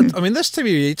 Mm-hmm. I mean, this time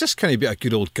of year, you just kind of be a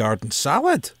good old garden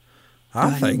salad.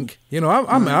 I think.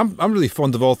 I'm really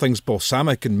fond of all things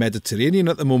balsamic and Mediterranean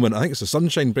at the moment. I think it's the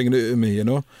sunshine bringing it out of me, you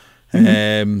know.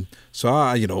 Mm-hmm.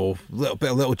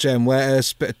 Little gem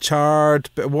lettuce, bit of chard,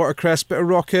 bit of watercress, bit of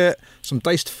rocket, some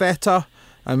diced feta,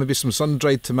 and maybe some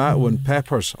sun-dried tomato and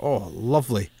peppers. Oh,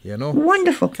 lovely, you know.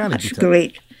 Wonderful. That's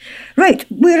great. Right,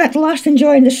 we're at last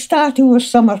enjoying the start of our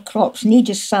summer crops, not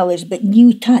just salads, but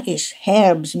new tatties,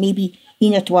 herbs, maybe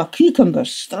even to our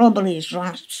cucumbers, strawberries,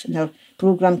 rasps, and our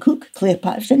programme cook, Claire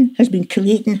Patterson, has been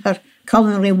creating her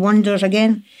culinary wonders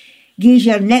again. Gives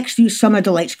your next few summer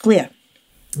delights, Claire.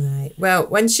 Right. Well,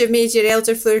 once you've made your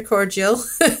elderflower cordial,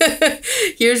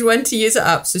 here's one to use it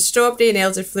up. So strawberry and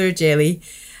elderflower jelly.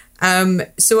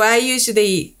 So I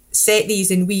usually set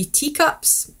these in wee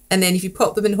teacups, and then if you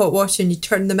pop them in hot water and you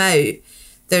turn them out,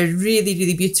 they're really,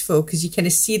 really beautiful because you kind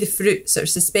of see the fruit sort of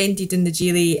suspended in the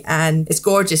jelly, and it's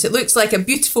gorgeous. It looks like a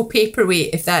beautiful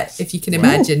paperweight, if you can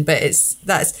imagine. But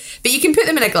but you can put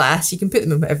them in a glass. You can put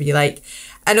them in whatever you like.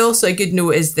 And also a good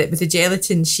note is that with the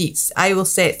gelatin sheets, I will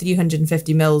set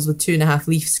 350 mils with 2.5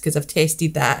 leaves because I've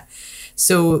tested that.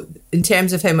 So in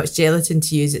terms of how much gelatin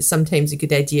to use, it's sometimes a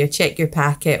good idea. Check your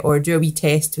packet or do a wee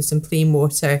test with some plain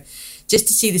water just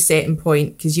to see the setting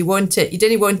point, because you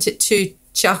don't want it too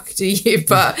chuck, do you?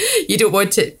 But you don't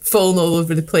want it falling all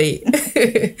over the plate.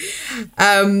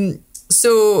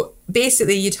 So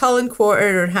basically you'd hull and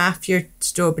quarter or half your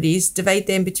strawberries, divide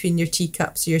them between your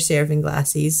teacups or your serving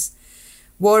glasses.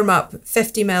 Warm up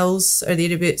 50 mils or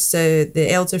thereabouts the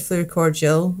elderflower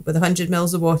cordial with 100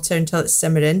 mils of water until it's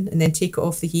simmering, and then take it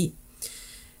off the heat.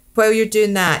 While you're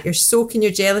doing that, you're soaking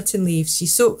your gelatin leaves. You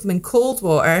soak them in cold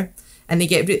water, and they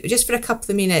get just for a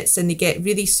couple of minutes, and they get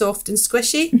really soft and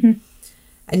squishy. Mm-hmm.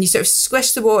 And you sort of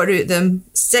squish the water out of them,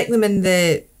 stick them in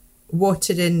the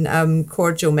water in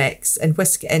cordial mix, and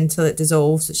whisk it in until it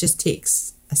dissolves. It just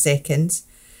takes a second.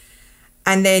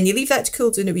 And then you leave that to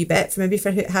cool down a wee bit for maybe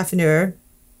half an hour.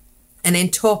 And then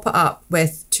top it up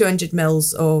with 200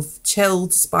 mils of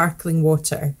chilled sparkling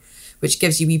water, which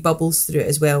gives you wee bubbles through it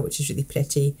as well, which is really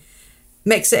pretty.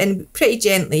 Mix it in pretty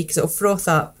gently because it'll froth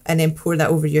up, and then pour that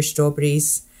over your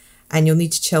strawberries. And you'll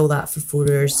need to chill that for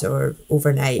 4 hours or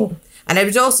overnight. Oh. And I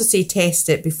would also say test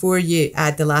it before you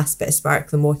add the last bit of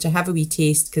sparkling water. Have a wee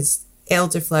taste, because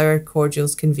elderflower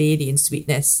cordials can vary in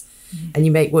sweetness, and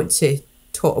you might want to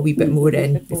tot a wee bit more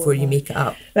in before you make it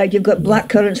up. Right, you've got black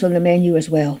currants on the menu as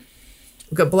well.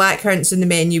 We've got black currants in the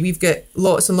menu. We've got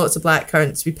lots and lots of black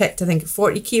currants. We picked, I think,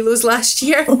 40 kilos last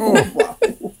year. Oh, wow.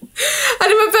 And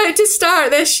I'm about to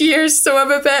start this year, so I'm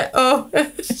a bit,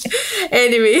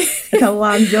 Anyway. It's a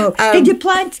long job. Did you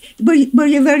plant, were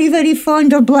you very, very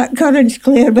fond of black currants,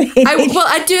 Claire?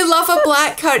 I do love a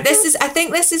black currant. I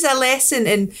think this is a lesson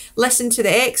in listen to the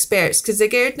experts, because the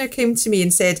gardener came to me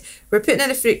and said, we're putting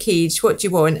in a fruit cage, what do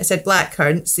you want? I said, black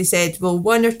currants. They said, well,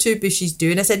 1 or 2 bushes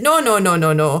do. And I said, no.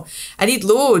 I need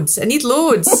loads.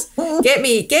 Get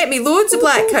me loads of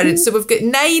black currants. So we've got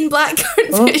 9 black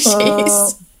currant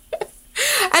bushes.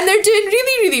 And they're doing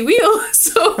really, really well.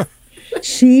 So,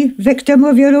 see, victim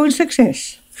of your own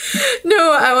success.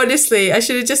 No, I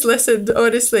should have just listened,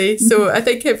 honestly. So I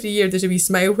think every year there's a wee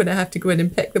smile when I have to go in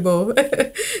and pick them all.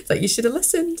 It's like, you should have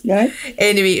listened. Yeah.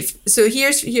 Anyway, so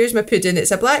here's my pudding.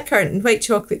 It's a blackcurrant and white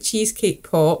chocolate cheesecake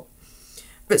pot.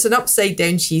 But it's an upside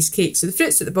down cheesecake. So the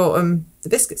fruit's at the bottom, the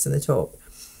biscuit's on the top.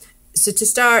 So to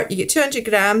start, you get 200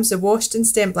 grams of washed and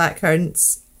stemmed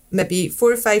blackcurrants, maybe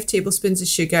 4 or 5 tablespoons of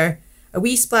sugar, a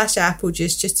wee splash of apple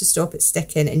juice just to stop it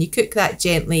sticking, and you cook that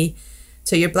gently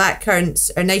till your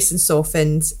blackcurrants are nice and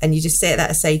softened, and you just set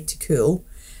that aside to cool,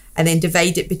 and then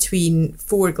divide it between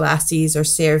 4 glasses or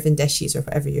serving dishes or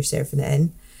whatever you're serving it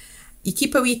in. You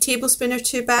keep a wee tablespoon or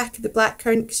 2 back of the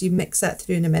blackcurrant because you mix that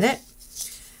through in a minute.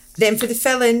 Then for the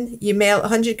filling, you melt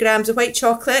 100 grams of white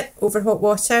chocolate over hot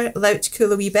water, allow it to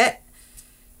cool a wee bit.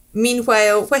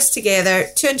 Meanwhile, whisk together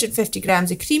 250 grams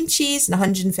of cream cheese and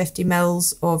 150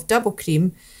 mils of double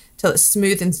cream till it's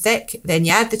smooth and thick. Then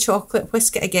you add the chocolate,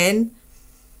 whisk it again.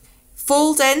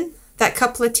 Fold in that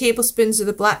couple of tablespoons of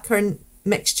the blackcurrant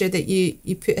mixture that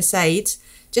you put aside,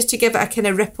 just to give it a kind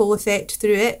of ripple effect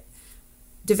through it.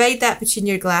 Divide that between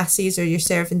your glasses or your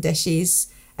serving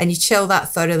dishes, and you chill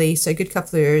that thoroughly, so a good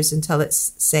couple of hours until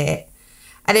it's set.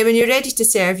 And then when you're ready to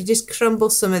serve, you just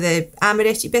crumble some of the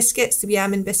amaretti biscuits, the wee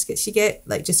almond biscuits you get,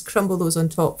 like just crumble those on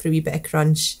top for a wee bit of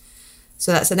crunch.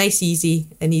 So that's a nice, easy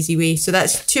way. So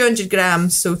that's 200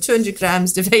 grams. So 200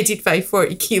 grams divided by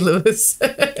 40 kilos.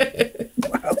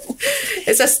 Wow.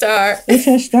 It's a start. It's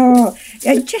a start.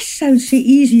 It just sounds so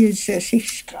easy and so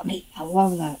scrummy. I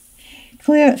love that.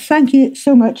 Claire, thank you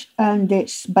so much. And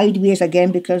it's byways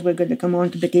again, because we're going to come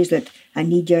on to the days that I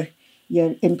need your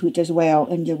input as well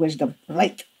and your wisdom.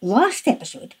 Right, last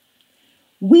episode,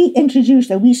 we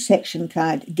introduced a wee section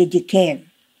called Did You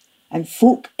Ken? And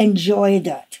folk enjoyed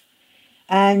it.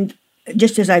 And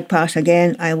just as I pass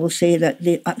again, I will say that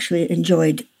they actually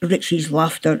enjoyed Richie's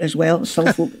laughter as well.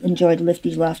 Some folk enjoyed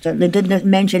Lifty's laughter. They didn't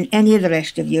mention any of the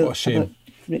rest of you. What a shame.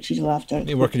 Richie's laughter.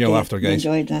 You working your laughter, guys.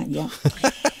 Enjoyed that, yeah.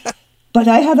 But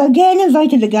I have again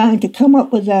invited the gang to come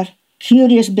up with their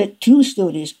curious bit true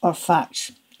stories or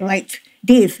facts. Right,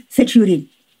 Dave, fit you in.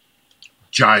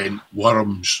 Giant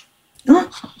worms. Huh?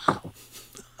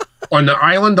 On the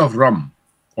island of Rum,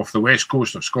 off the west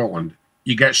coast of Scotland,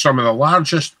 you get some of the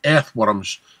largest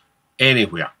earthworms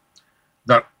anywhere.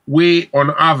 They weigh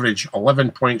on average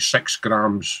 11.6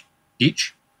 grams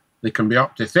each. They can be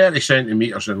up to 30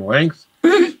 centimetres in length,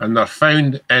 and they're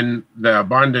found in the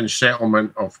abandoned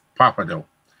settlement of Papadil.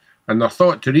 And they're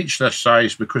thought to reach this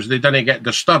size because they didn't get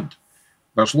disturbed.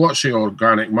 There's lots of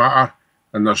organic matter,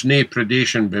 and there's no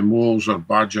predation by moles or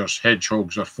badgers,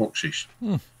 hedgehogs or foxes.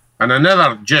 And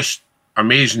another just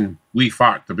amazing wee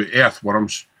fact about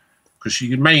earthworms, because you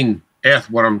can mind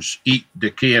earthworms eat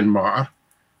decaying matter,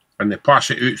 and they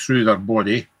pass it out through their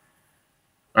body.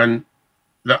 And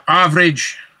the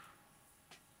average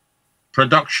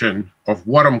production of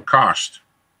worm cast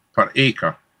per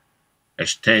acre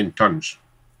is 10 tonnes.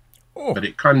 But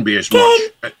it can be as much...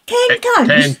 10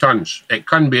 tonnes. It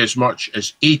can be as much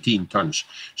as 18 tonnes.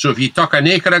 So if you took an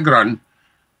acre of ground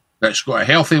that's got a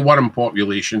healthy worm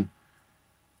population,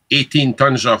 18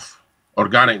 tonnes of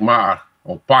organic matter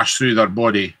will pass through their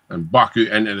body and back out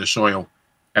into the soil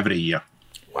every year.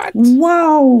 What?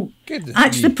 Wow. Goodness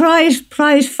That's me. the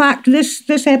prize fact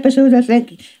this episode, I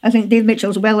think. I think Dave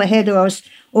Mitchell's well ahead of us.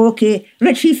 Okay,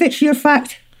 Richie, fits your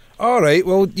fact. All right,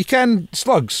 well, you can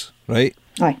slugs, right?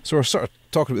 Aye. So we're sort of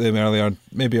talking about them earlier,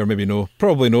 maybe or maybe no.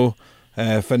 Probably no.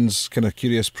 Finn's kind of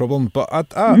curious problem. But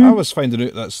I was finding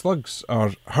out that slugs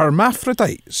are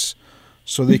hermaphrodites.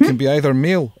 So they can be either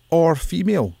male or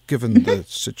female, given the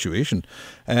situation.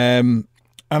 And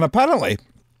apparently,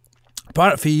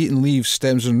 apart from eating leaves,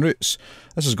 stems and roots,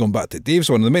 this is going back to Dave's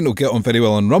one, they might not get on very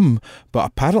well on rum, but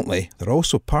apparently they're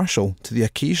also partial to the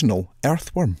occasional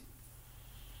earthworm.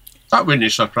 That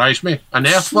wouldn't surprise me. And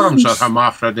earthworms are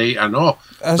hermaphrodite and all.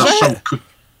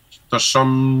 There's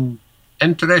some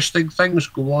interesting things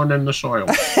go on in the soil.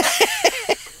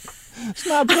 It's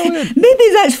not brilliant. Maybe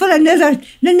that's for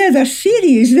another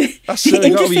series. That's The really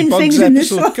got a wee interesting bugs things in the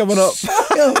episode coming up.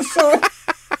 soil.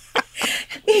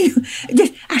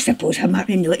 I suppose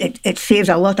it saves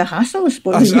a lot of hassle, I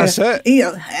suppose. That's it.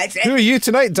 That's Who it. are you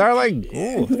tonight, darling?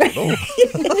 Oh, no.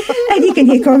 And you can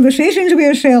hear conversations with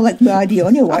yourself like, well, I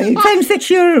don't know why. Finn, fits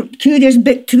your curious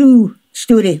bit true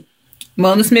story.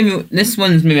 Well, this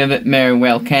one's maybe a bit more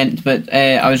well kent, but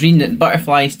I was reading that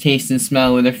butterflies taste and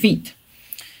smell with their feet.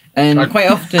 And quite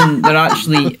often they're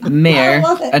actually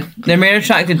they're more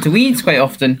attracted to weeds quite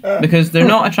often because they're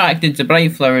not attracted to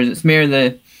bright flowers. It's more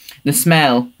the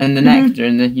smell and the nectar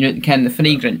and the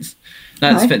fragrance.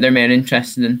 That's what they're more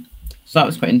interested in. So that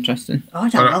was quite interesting. Oh,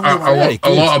 that's a lovely one. A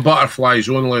lot of butterflies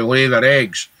only lay their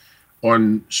eggs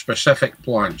on specific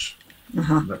plants.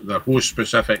 They're host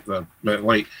specific. They're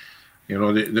like, they'll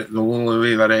only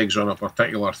lay their eggs on a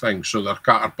particular thing. So their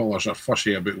caterpillars are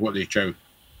fussy about what they chow.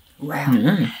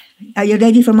 Well, are you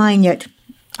ready for mine yet?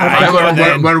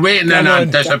 We're waiting in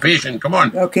anticipation. Come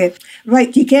on. Okay.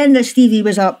 Right, you ken that Stevie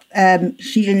was up.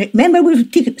 Remember we were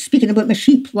speaking about my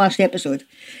sheep last episode?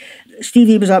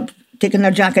 Stevie was up taking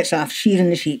their jackets off, shearing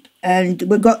the sheep. And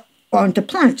we got onto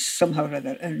plants somehow or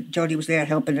other. And Geordie was there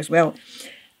helping as well.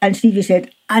 And Stevie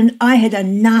said, and I had a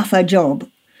naff job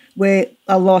where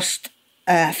I lost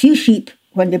a few sheep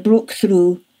when they broke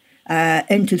through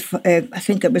into, I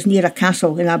think it was near a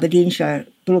castle in Aberdeenshire,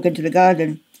 broke into the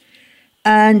garden.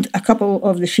 And a couple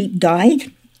of the sheep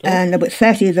died, and about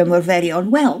 30 of them were very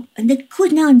unwell, and they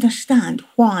couldn't understand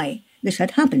why this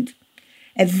had happened.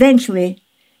 Eventually,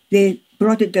 they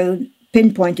brought it down,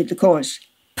 pinpointed the cause.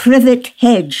 Privet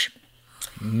hedge.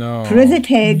 No. Privet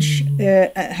hedge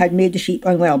had made the sheep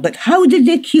unwell. But how did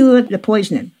they cure the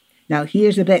poisoning? Now,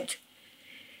 here's the bit.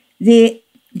 They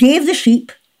gave the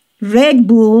sheep Red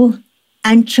Bull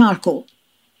and charcoal.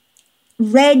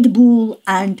 Red Bull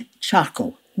and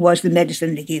charcoal was the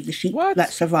medicine they gave the sheep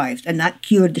that survived, and that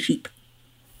cured the sheep.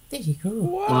 There you go.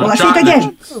 Well, I say it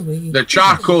again. The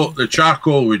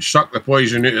charcoal would suck the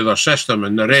poison out of their system,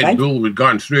 and the Red Bull would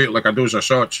go through it like a dose of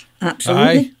salts.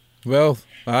 Absolutely.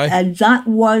 Aye. And that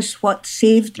was what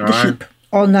saved the sheep.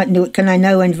 On that note, can I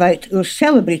now invite our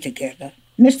celebrated Gairder,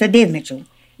 Mr. Dave Mitchell,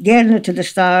 Gairder to the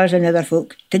stars and other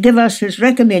folk, to give us his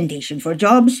recommendation for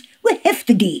jobs we have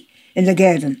to do in the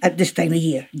garden at this time of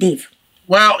year. Dave.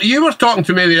 Well, you were talking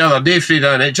to me the other day,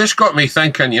 Frida, and it just got me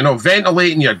thinking,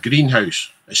 ventilating your greenhouse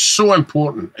is so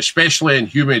important, especially in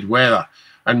humid weather.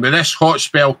 And with this hot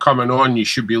spell coming on, you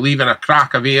should be leaving a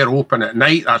crack of air open at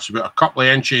night. That's about a couple of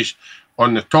inches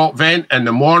on the top vent. In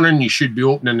the morning, you should be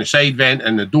opening the side vent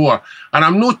and the door. And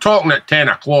I'm not talking at 10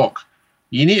 o'clock.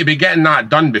 You need to be getting that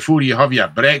done before you have your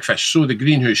breakfast so the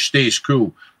greenhouse stays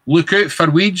cool. Look out for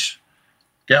weeds.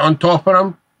 Get on top of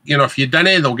them. You know, if you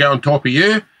didn't, they'll get on top of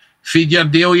you. Feed your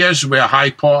dahlias with a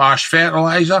high potash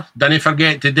fertiliser. Don't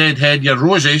forget to deadhead your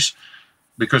roses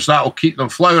because that'll keep them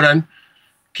flowering.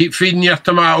 Keep feeding your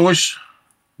tomatoes.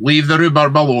 Leave the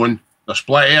rhubarb alone. There's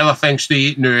plenty of other things to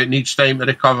eat now. It needs time to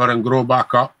recover and grow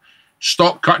back up.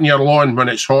 Stop cutting your lawn when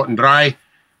it's hot and dry.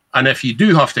 And if you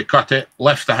do have to cut it,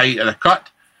 lift the height of the cut.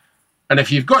 And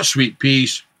if you've got sweet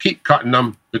peas, keep cutting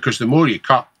them because the more you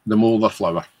cut, the more they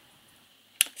flower.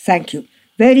 Thank you.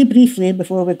 Very briefly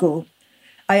before we go,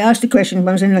 I asked the question when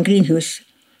I was in the greenhouse.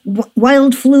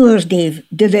 Wild flowers, Dave,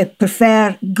 do they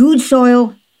prefer good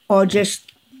soil or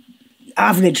just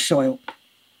average soil?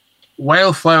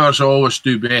 Wildflowers always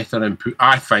do better in,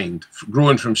 I find,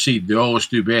 growing from seed, they always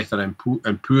do better in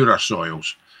poorer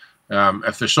soils.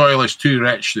 If the soil is too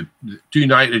rich, too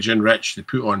nitrogen rich, they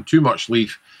put on too much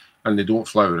leaf and they don't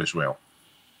flower as well.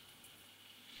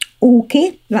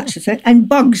 Okay, that's it. And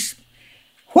bugs.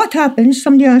 What happens,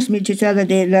 somebody asked me just the other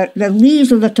day, the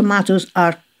leaves of the tomatoes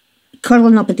are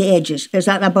curling up at the edges. Is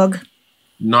that a bug?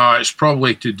 No, it's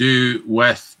probably to do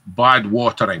with bad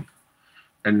watering,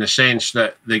 in the sense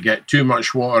that they get too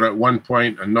much water at one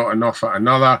point and not enough at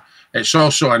another. It's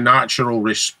also a natural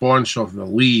response of the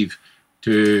leaf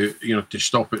to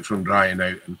stop it from drying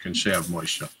out and conserve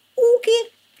moisture. Okay.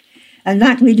 And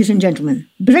that, ladies and gentlemen,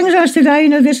 brings us to the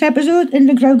end of this episode in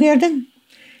the Grow Gairden.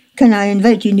 Can I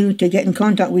invite you now to get in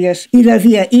contact with us either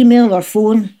via email or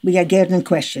phone with your gardening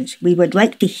questions? We would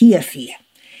like to hear from you.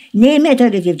 No matter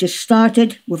if you've just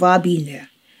started, we've all been there.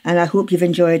 And I hope you've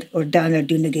enjoyed our down there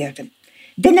doing the garden.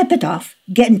 Dinner put off,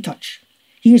 get in touch.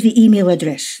 Here's the email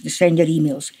address to send your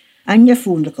emails and your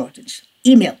phone recordings.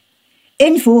 Email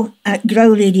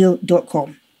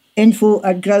info@growradio.com.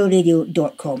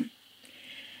 info@growradio.com.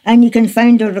 And you can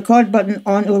find our record button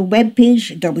on our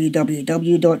webpage,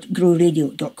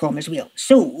 www.growradio.com as well.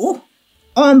 So,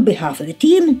 on behalf of the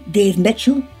team, Dave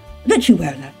Mitchell, Richie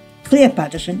Werner, Claire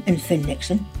Patterson and Finn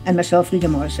Nixon, and myself, Rita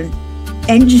Morrison,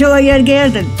 enjoy your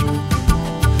garden.